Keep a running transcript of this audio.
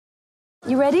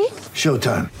You ready?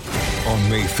 Showtime. On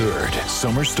May 3rd,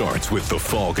 summer starts with The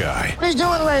Fall Guy. Let's do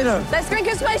it later. Let's drink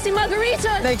a spicy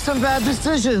margarita. Make some bad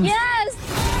decisions.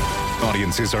 Yes!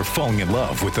 Audiences are falling in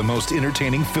love with the most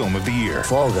entertaining film of the year.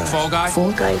 Fall Guy. Fall Guy.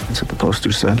 Fall guy. That's what the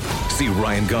poster said. See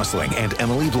Ryan Gosling and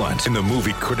Emily Blunt in the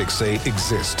movie critics say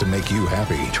exists to make you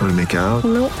happy. Trying to make it out?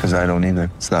 Nope. Because I don't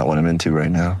either. It's not what I'm into right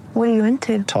now. What are you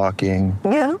into? Talking.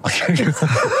 Yeah.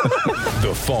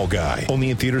 The Fall Guy.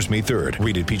 Only in theaters May 3rd.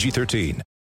 Rated PG-13.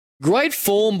 Great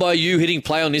form by you hitting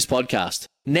play on this podcast.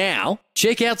 Now,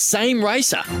 check out Same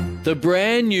Racer, the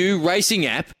brand new racing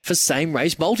app for same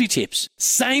race multi-tips.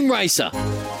 Same Racer.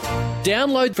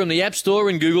 Download from the App Store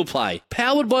and Google Play.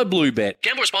 Powered by Bluebet.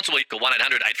 Gamble responsibly. Call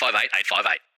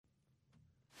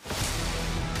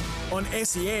 1-800-858-858. On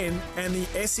SEN and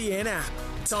the SEN app.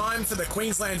 Time for the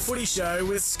Queensland Footy Show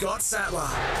with Scott Sattler.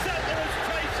 Sattler is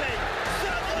chasing.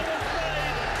 Sattler was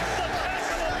made. The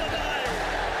tackle of the day.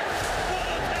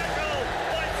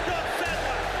 What a tackle by Scott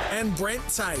Sattler. And Brent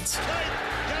Tate. Tate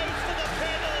goes for the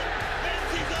pedal.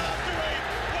 Menzies after him.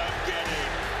 Won't get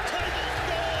him. Tate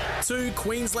will score. Two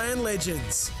Queensland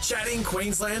legends chatting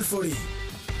Queensland footy.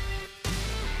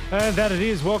 And that it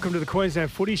is. Welcome to the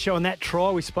Queensland Footy Show. And that try,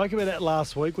 we spoke about that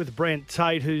last week with Brent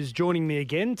Tate, who's joining me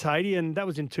again, Tatey, and that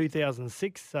was in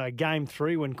 2006, Game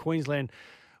 3, when Queensland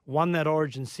won that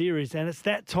Origin series. And it's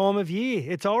that time of year.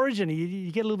 It's Origin.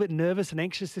 You get a little bit nervous and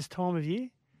anxious this time of year?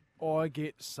 I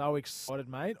get so excited,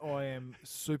 mate. I am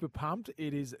super pumped.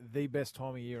 It is the best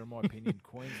time of year, in my opinion.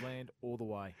 Queensland all the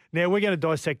way. Now, we're going to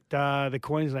dissect the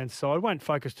Queensland side. We won't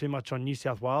focus too much on New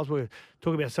South Wales. We'll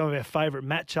talk about some of our favourite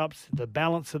matchups, the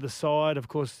balance of the side. Of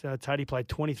course, Tatey played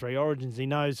 23 Origins. He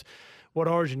knows what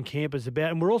Origin camp is about.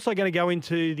 And we're also going to go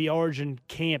into the Origin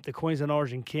camp, the Queensland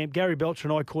Origin camp. Gary Belcher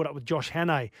and I caught up with Josh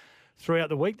Hannay throughout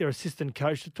the week, their assistant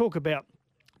coach, to talk about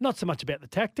not so much about the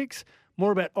tactics,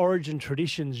 more about Origin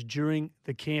traditions during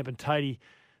the camp. And Tatey,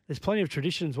 there's plenty of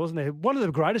traditions, wasn't there? One of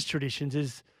the greatest traditions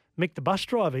is Mick the bus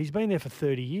driver. He's been there for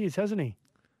 30 years, hasn't he?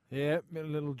 Yeah,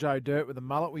 little Joe Dirt with a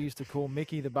mullet. We used to call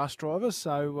Mickey the bus driver.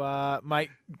 So, mate,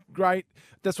 great.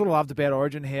 That's what I loved about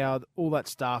Origin, how all that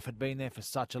staff had been there for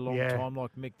such a long time,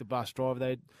 like Mick the bus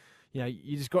driver.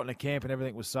 You just got in a camp and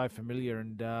everything was so familiar.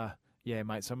 And, yeah,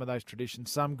 mate, some of those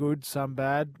traditions, some good, some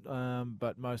bad,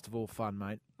 but most of all fun,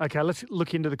 mate. Okay, let's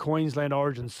look into the Queensland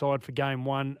Origin side for Game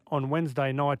 1 on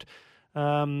Wednesday night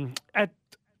at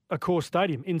Accor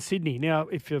Stadium in Sydney. Now,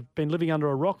 if you've been living under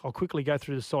a rock, I'll quickly go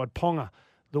through the side. Ponga.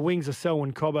 The wings are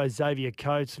Selwyn Cobbo, Xavier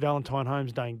Coates, Valentine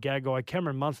Holmes, Dane Gagai,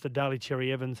 Cameron Munster, Daly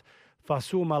Cherry Evans,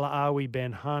 Fasul Malaawi,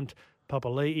 Ben Hunt,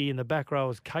 Papali'i. In the back row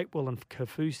is Capewell and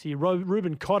Kafusi.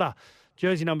 Ruben Cotter,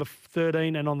 jersey number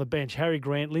 13, and on the bench, Harry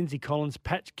Grant, Lindsay Collins,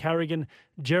 Pat Carrigan,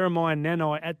 Jeremiah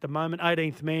Nanai at the moment.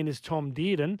 18th man is Tom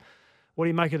Dearden. What do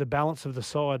you make of the balance of the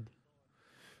side?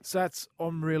 Sats,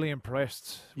 I'm really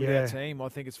impressed with our team. I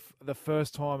think it's the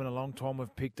first time in a long time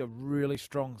we've picked a really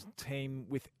strong team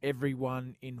with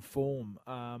everyone in form.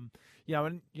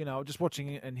 Just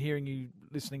watching and hearing you,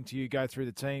 listening to you go through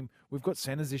the team, we've got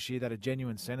centres this year that are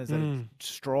genuine centres that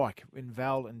strike in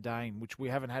Val and Dane, which we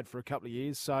haven't had for a couple of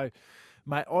years. So,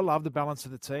 mate, I love the balance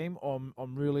of the team.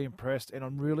 I'm really impressed, and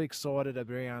I'm really excited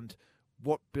around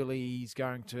what Billy's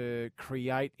going to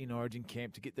create in Origin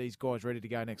camp to get these guys ready to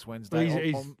go next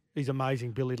Wednesday. He's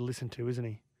amazing, Billy, to listen to, isn't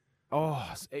he?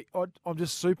 Oh, I'm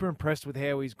just super impressed with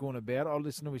how he's gone about it. I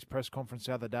listened to his press conference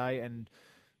the other day, and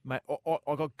mate,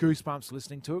 I got goosebumps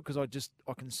listening to it because I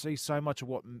can see so much of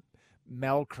what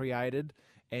Mel created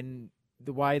and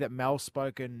the way that Mel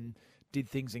spoke and did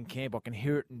things in camp. I can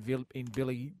hear it in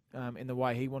Billy in the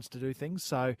way he wants to do things.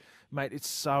 So, mate, it's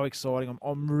so exciting.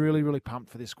 I'm really, really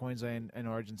pumped for this Queensland and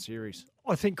Origin series.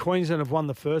 I think Queensland have won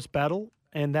the first battle,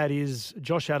 and that is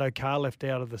Josh Addo-Carr left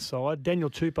out of the side. Daniel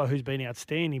Tupou, who's been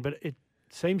outstanding, but it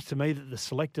seems to me that the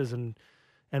selectors and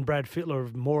Brad Fittler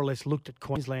have more or less looked at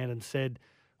Queensland and said,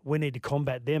 we need to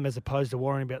combat them as opposed to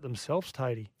worrying about themselves,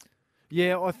 Tatey.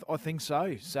 Yeah, I think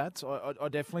so, Sats. I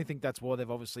definitely think that's why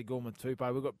they've obviously gone with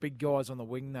Tupou. We've got big guys on the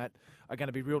wing that are going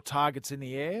to be real targets in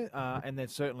the air, and they've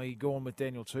certainly gone with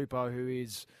Daniel Tupou, who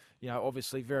is,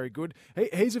 obviously very good.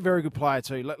 He's a very good player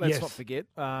too, let's not forget,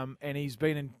 and he's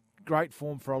been in great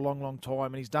form for a long, long time,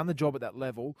 and he's done the job at that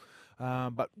level.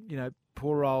 But,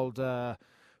 poor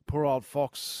old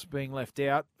Fox being left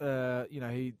out,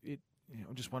 I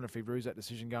just wonder if he rues that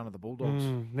decision going to the Bulldogs.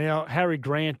 Now, Harry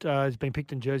Grant has been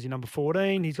picked in jersey number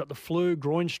 14. He's got the flu,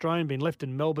 groin strain, been left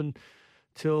in Melbourne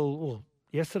till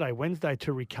yesterday, Wednesday,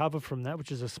 to recover from that,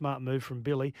 which is a smart move from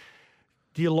Billy.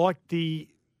 Do you like the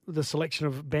selection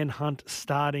of Ben Hunt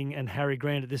starting and Harry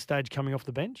Grant at this stage coming off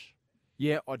the bench?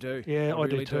 Yeah, I do. Yeah, I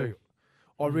really do too.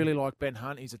 I really like Ben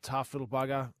Hunt. He's a tough little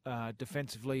bugger.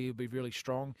 Defensively, he'll be really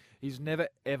strong. He's never,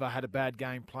 ever had a bad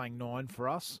game playing 9 for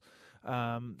us.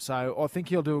 So I think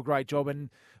he'll do a great job. And,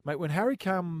 mate, when Harry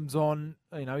comes on,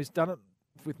 he's done it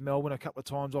with Melbourne a couple of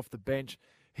times off the bench.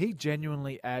 He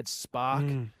genuinely adds spark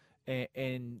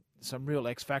and some real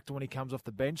X factor when he comes off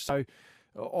the bench. So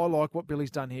I like what Billy's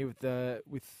done here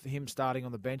with him starting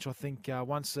on the bench. I think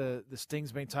once the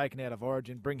sting's been taken out of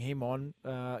Origin, bring him on,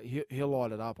 he'll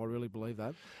light it up. I really believe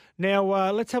that.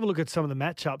 Now, let's have a look at some of the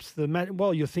matchups.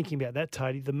 While you're thinking about that,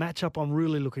 Tatey, the matchup I'm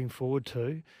really looking forward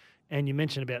to, and you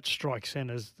mentioned about strike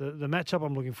centres, the matchup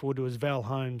I'm looking forward to is Val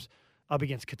Holmes up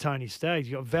against Katoni Staggs.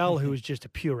 You've got Val, who is just a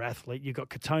pure athlete. You've got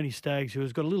Katoni Staggs, who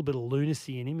has got a little bit of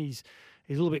lunacy in him. He's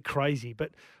a little bit crazy.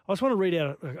 But I just want to read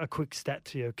out a quick stat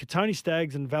to you. Katoni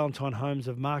Staggs and Valentine Holmes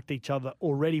have marked each other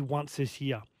already once this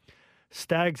year.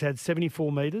 Staggs had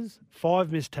 74 metres, 5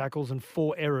 missed tackles and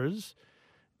 4 errors.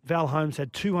 Val Holmes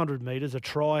had 200 metres, a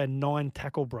try and 9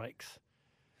 tackle breaks.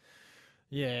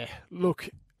 Yeah, look,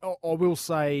 I will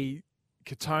say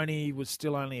Katoni was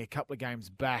still only a couple of games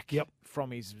back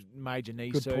from his major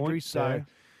knee surgery. Point. So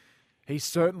he's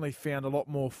certainly found a lot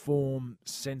more form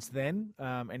since then,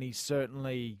 and he's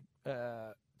certainly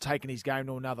taken his game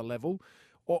to another level.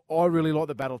 I really like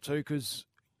the battle too, because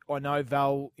I know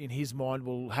Val, in his mind,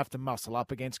 will have to muscle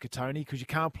up against Katoni, because you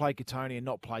can't play Katoni and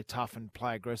not play tough and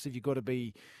play aggressive. You've got to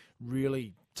be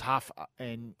really tough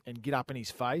and get up in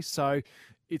his face. So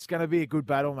it's going to be a good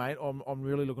battle, mate. I'm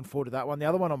really looking forward to that one. The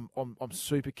other one I'm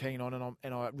super keen on,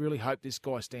 and I really hope this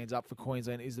guy stands up for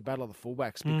Queensland, is the battle of the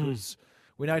fullbacks, because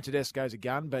we know Tedesco's a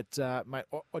gun, but mate,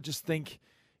 I just think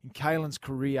in Caelan's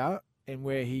career and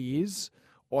where he is,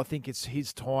 I think it's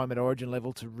his time at Origin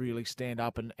level to really stand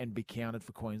up and be counted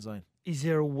for Queensland. Is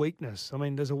there a weakness? I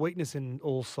mean, there's a weakness in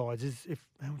all sides.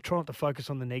 I'm trying not to focus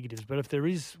on the negatives, but if there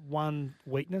is one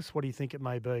weakness, what do you think it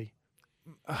may be?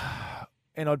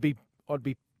 And I'd be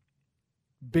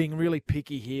being really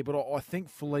picky here, but I think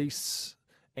Felice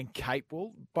and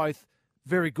Capewell, both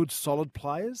very good, solid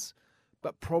players,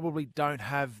 but probably don't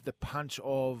have the punch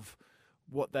of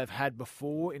what they've had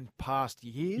before in past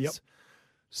years. Yep.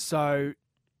 So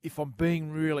if I'm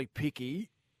being really picky,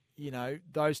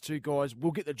 those two guys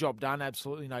will get the job done,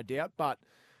 absolutely no doubt, but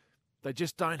they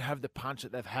just don't have the punch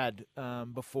that they've had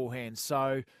beforehand.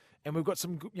 So, and we've got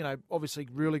some, obviously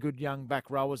really good young back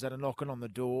rowers that are knocking on the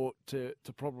door to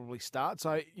probably start.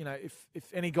 So,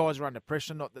 if any guys are under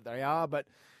pressure, not that they are, but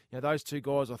those two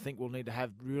guys I think will need to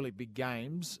have really big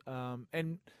games.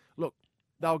 And look,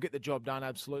 they'll get the job done,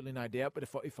 absolutely no doubt. But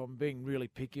if I'm being really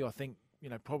picky, I think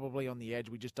probably on the edge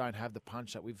we just don't have the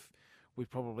punch that we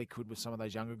probably could with some of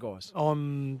those younger guys.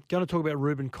 I'm going to talk about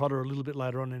Ruben Cotter a little bit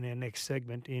later on in our next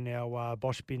segment in our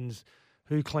Bosch Bins,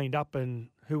 who cleaned up and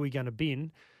who we're going to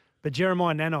bin. But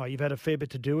Jeremiah Nanai, you've had a fair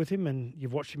bit to do with him, and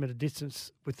you've watched him at a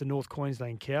distance with the North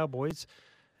Queensland Cowboys.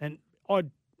 And a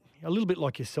little bit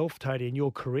like yourself, Tatey, in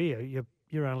your career,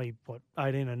 you're only,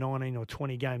 18 or 19 or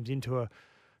 20 games into an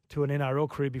NRL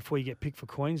career before you get picked for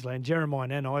Queensland. Jeremiah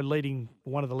Nanai,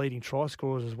 one of the leading try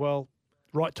scorers as well.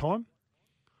 Right time?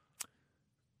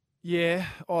 Yeah.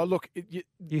 Oh, look, you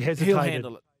hesitated. He'll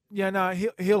handle it. Yeah, no,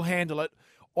 he'll handle it.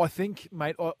 I think,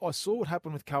 mate, I saw what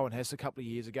happened with Cohen Hess a couple of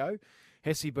years ago.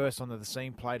 Hesse burst onto the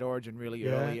scene, played Origin really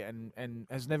early, and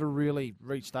has never really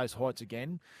reached those heights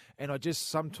again. And I just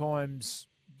sometimes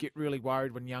get really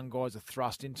worried when young guys are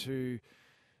thrust into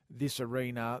this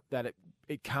arena that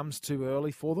it comes too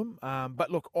early for them. But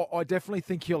look, I definitely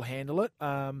think he'll handle it.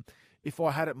 If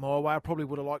I had it my way, I probably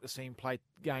would have liked to see him play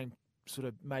game sort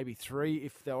of maybe 3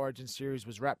 if the Origin series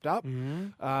was wrapped up.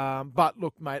 Mm-hmm. But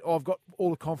look, mate, I've got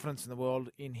all the confidence in the world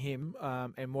in him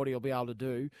and what he'll be able to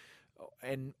do.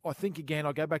 And I think, again,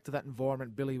 I go back to that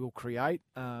environment Billy will create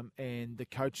and the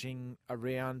coaching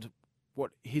around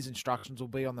what his instructions will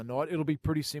be on the night. It'll be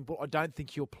pretty simple. I don't think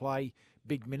he'll play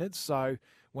big minutes. So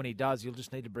when he does, he'll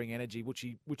just need to bring energy, which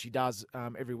he does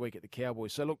every week at the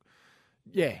Cowboys. So, look,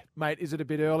 yeah, mate, is it a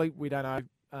bit early? We don't know.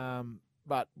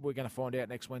 But we're going to find out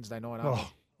next Wednesday night, aren't we?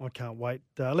 I can't wait.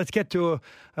 Let's get to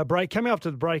a break. Coming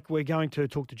after the break, we're going to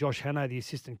talk to Josh Hannay, the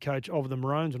assistant coach of the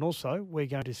Maroons, and also we're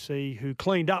going to see who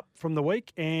cleaned up from the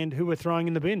week and who we're throwing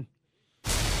in the bin.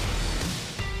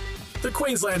 The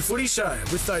Queensland Footy Show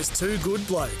with those two good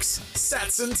blokes,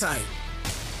 Sats and Tate.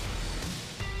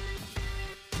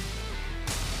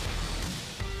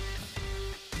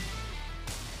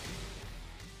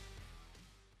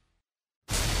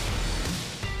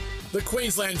 The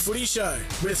Queensland Footy Show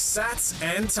with Sats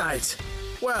and Tate.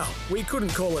 Well, we couldn't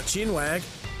call it chinwag.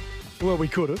 Well, we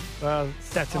could have.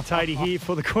 Sats and Tatey here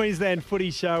for the Queensland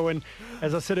Footy Show. And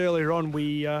as I said earlier on,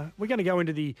 we're going to go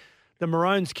into the the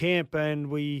Maroons camp, and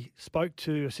we spoke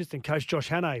to assistant coach Josh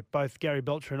Hannay, both Gary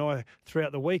Belcher and I,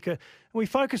 throughout the week. And we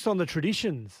focused on the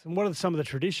traditions and what are some of the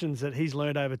traditions that he's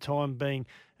learned over time being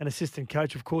an assistant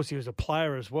coach. Of course, he was a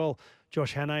player as well,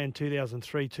 Josh Hannay, in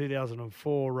 2003,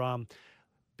 2004.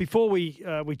 Before we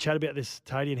chat about this,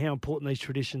 Tady, and how important these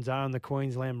traditions are in the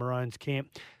Queensland Maroons camp,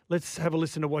 let's have a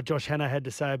listen to what Josh Hannay had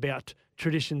to say about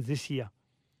traditions this year.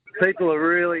 People are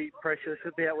really precious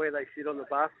about where they sit on the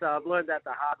bus. I've learned that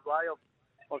the hard way.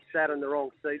 I've sat in the wrong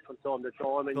seat from time to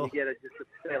time, and you get just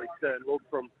a fairly stern look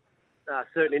from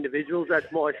certain individuals. That's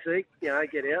my seat, get out.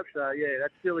 So, yeah,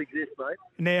 that still exists, mate.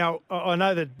 Now, I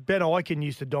know that Ben Ikin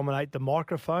used to dominate the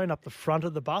microphone up the front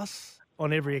of the bus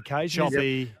on every occasion.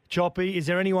 Choppy. Is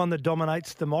there anyone that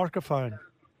dominates the microphone?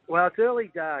 Well, it's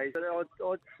early days, but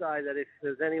I'd say that if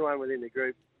there's anyone within the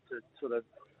group to sort of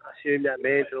assume that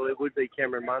mantle, it would be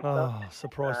Cameron Munster. Oh,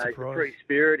 surprise. He's a free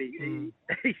spirit. He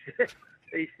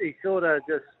sort of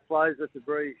just flows with the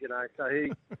breeze, So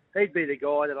he'd be the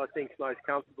guy that I think's most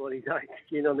comfortable in his own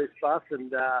skin on this bus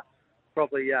and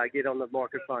probably get on the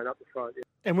microphone up the front. Yeah.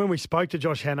 And when we spoke to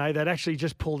Josh Hannay, they'd actually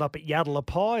just pulled up at Yatala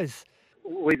Pies.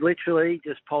 We literally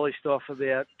just polished off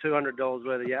about $200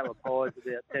 worth of Yatala Pies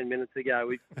about 10 minutes ago.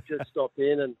 We just stopped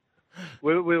in and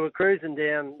we were cruising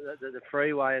down the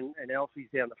freeway and Alfie's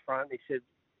down the front. And he said,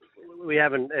 we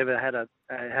haven't ever had a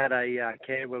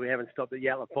camp where we haven't stopped at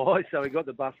Yatala Pies, so we got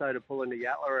the busso to pull into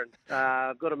Yatala, and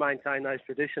I've got to maintain those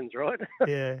traditions, right?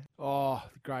 Yeah. Oh,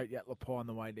 the great Yatala Pie on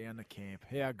the way down to camp.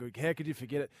 How good. How could you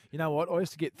forget it? You know what? I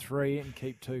used to get 3 and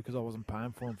keep 2 because I wasn't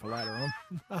paying for them for later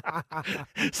on.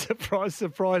 Surprise.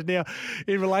 Now,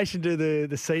 in relation to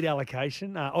the seat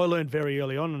allocation, I learned very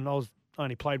early on, and I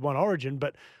only played one Origin,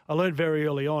 but I learned very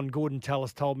early on, Gordon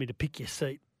Tallis told me to pick your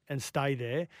seat and stay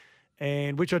there.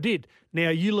 And which I did. Now,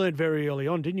 you learned very early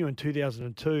on, didn't you, in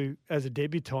 2002 as a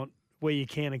debutant, where you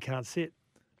can and can't sit?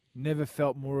 Never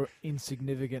felt more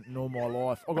insignificant in all my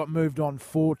life. I got moved on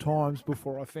 4 times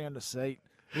before I found a seat.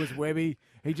 It was Webby.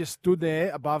 He just stood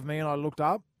there above me and I looked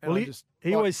up. And well,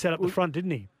 he always sat up the front, didn't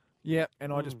he? Yeah,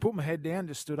 and I just put my head down,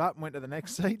 just stood up and went to the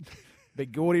next seat.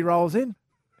 Big Gordy rolls in.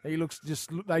 They just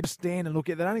stand and look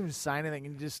at it. They don't even say anything.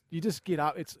 And you just get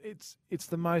up. It's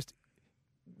the most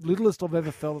littlest I've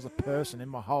ever felt as a person in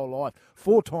my whole life.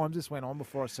 4 times this went on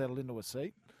before I settled into a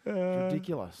seat. It's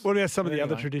ridiculous. What about some of the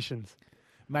other traditions?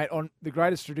 Mate, on the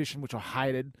greatest tradition, which I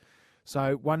hated,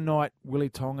 so one night Willie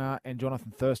Tonga and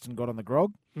Jonathan Thurston got on the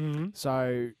grog. Mm-hmm.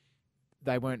 So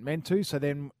they weren't meant to. So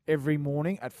then every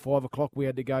morning at 5 o'clock we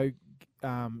had to go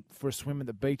for a swim at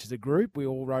the beach as a group. We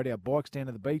all rode our bikes down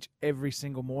to the beach every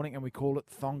single morning, and we called it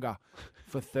Thonga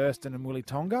for Thurston and Willie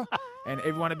Tonga. And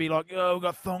everyone would be like, oh, we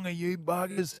got Thonga, you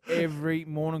buggers, every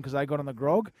morning because they got on the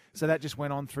grog. So that just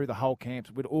went on through the whole camp.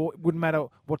 It wouldn't matter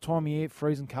what time of year,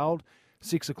 freezing cold,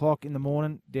 6 o'clock in the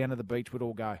morning, down to the beach we'd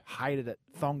all go. Hated it.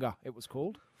 Thonga, it was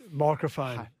called.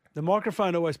 Microphone. The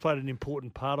microphone always played an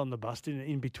important part on the bus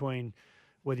in between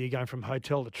whether you're going from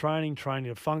hotel to training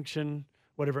to function,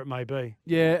 whatever it may be.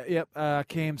 Yeah, yep.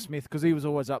 Cam Smith, because he was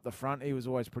always up the front. He was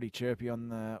always pretty chirpy on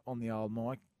the old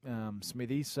mic,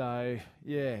 Smithy. So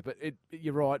yeah, but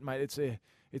you're right, mate.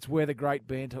 It's where the great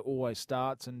banter always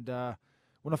starts. And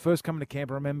when I first come into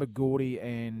camp, I remember Gordy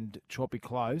and Choppy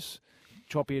close.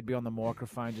 Choppy would be on the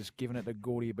microphone just giving it to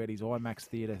Gordy about his IMAX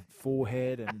Theatre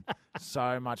forehead, and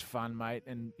so much fun, mate.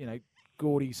 And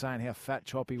Gordy saying how fat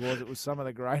Choppy was. It was some of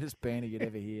the greatest banter you'd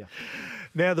ever hear.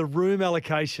 Now, the room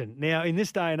allocation. Now, in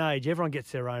this day and age, everyone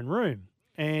gets their own room.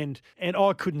 And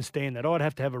I couldn't stand that. I'd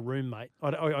have to have a roommate.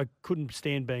 I couldn't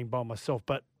stand being by myself.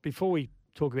 But before we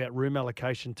talk about room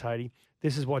allocation, Tady,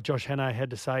 this is what Josh Hannay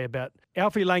had to say about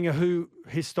Alfie Langer, who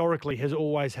historically has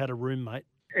always had a roommate.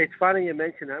 It's funny you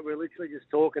mention that. We're literally just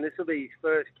talking. This will be his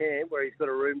first camp where he's got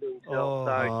a room to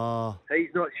himself. So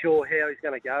he's not sure how he's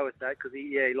going to go with that because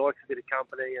he likes a bit of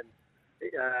company. And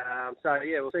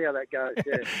we'll see how that goes.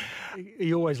 Yeah.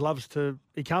 He always loves to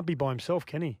 – he can't be by himself,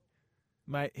 can he?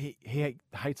 Mate, he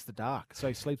hates the dark, so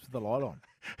he sleeps with the light on.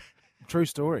 True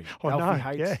story. Alfie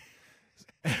hates.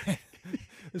 Yeah.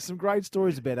 There's some great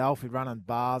stories about Alfie running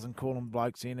bars and calling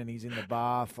blokes in, and he's in the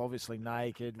bath, obviously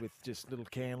naked, with just little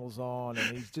candles on,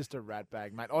 and he's just a rat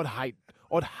bag, mate. I'd hate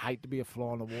to be a fly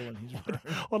on the wall in his room.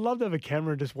 I'd love to have a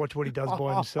camera and just watch what he does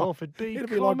by himself. It'd be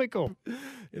comical.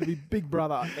 It'd be Big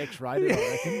Brother X-rated,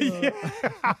 I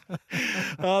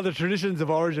reckon. The traditions of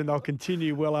Origin, they'll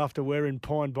continue well after we're in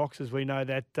pine boxes. We know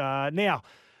that. Now,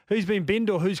 who's been binned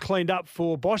or who's cleaned up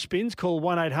for Bosch bins? Call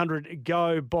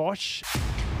 1-800-GO-BOSH.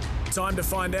 Time to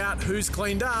find out who's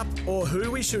cleaned up or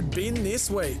who we should bin this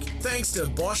week. Thanks to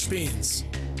Bosch Bins.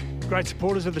 Great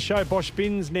supporters of the show, Bosch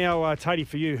Bins. Now, Tady,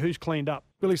 for you, who's cleaned up?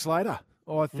 Billy Slater.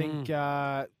 I think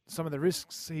some of the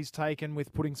risks he's taken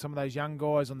with putting some of those young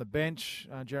guys on the bench,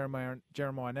 Jeremiah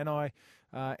Nenai,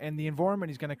 and the environment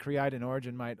he's going to create in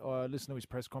Origin, mate. I listened to his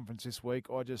press conference this week.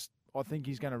 I think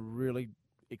he's going to really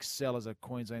excel as a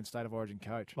Queensland State of Origin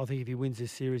coach. I think if he wins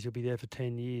this series, he'll be there for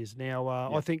 10 years. Now,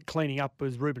 I think cleaning up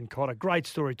was Ruben Cotter. Great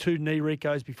story. 2 knee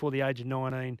recos before the age of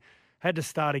 19. Had to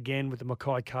start again with the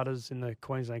Mackay Cutters in the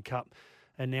Queensland Cup,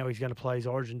 and now he's going to play his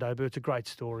Origin debut. It's a great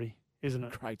story, isn't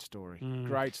it? Great story.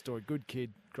 Great story. Good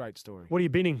kid. Great story. What are you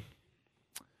binning?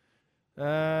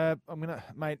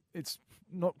 Mate, it's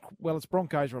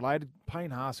Broncos related.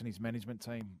 Payne Haas and his management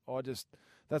team.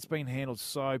 That's been handled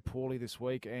so poorly this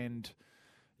week, and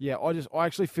I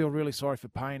actually feel really sorry for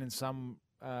Payne in some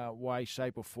way,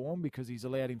 shape, or form, because he's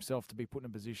allowed himself to be put in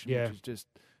a position which is just,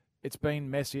 it's been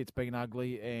messy, it's been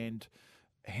ugly, and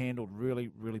handled really,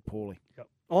 really poorly. Yep.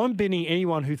 I'm binning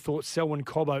anyone who thought Selwyn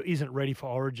Cobbo isn't ready for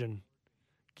Origin.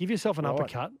 Give yourself an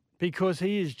uppercut, because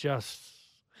he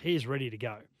is ready to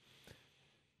go.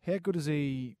 How good is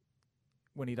he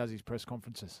when he does his press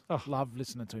conferences? Oh, love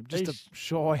listening to him. Just a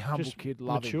shy, humble kid.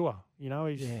 Love mature.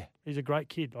 him. He's a great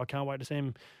kid. I can't wait to see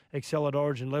him excel at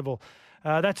Origin level.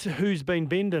 That's who's been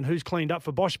binned and who's cleaned up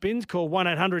for Bosch Bins. Call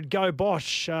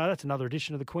 1-800-GO-BOSH. That's another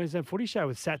edition of the Queensland Footy Show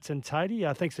with Sats and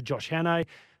Tatey. Thanks to Josh Hannay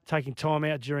taking time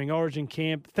out during Origin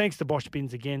camp. Thanks to Bosch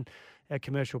Bins again, our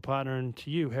commercial partner, and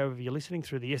to you, however you're listening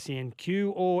through the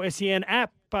SENQ or SEN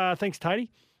app. Thanks, Tatey.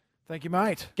 Thank you,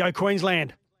 mate. Go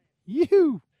Queensland.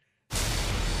 Yoo-hoo.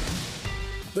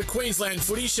 The Queensland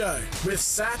Footy Show with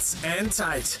Sats and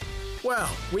Tate. Well,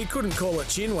 we couldn't call it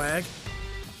chinwag.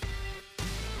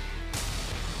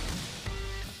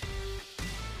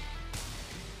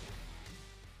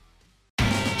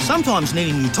 Sometimes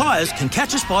needing new tyres can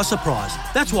catch us by surprise.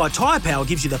 That's why Tyre Power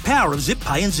gives you the power of Zip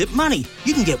Pay and Zip Money.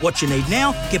 You can get what you need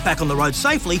now, get back on the road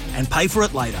safely and pay for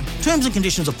it later. Terms and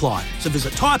conditions apply. So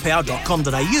visit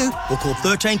tyrepower.com.au or call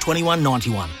 13 21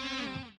 91.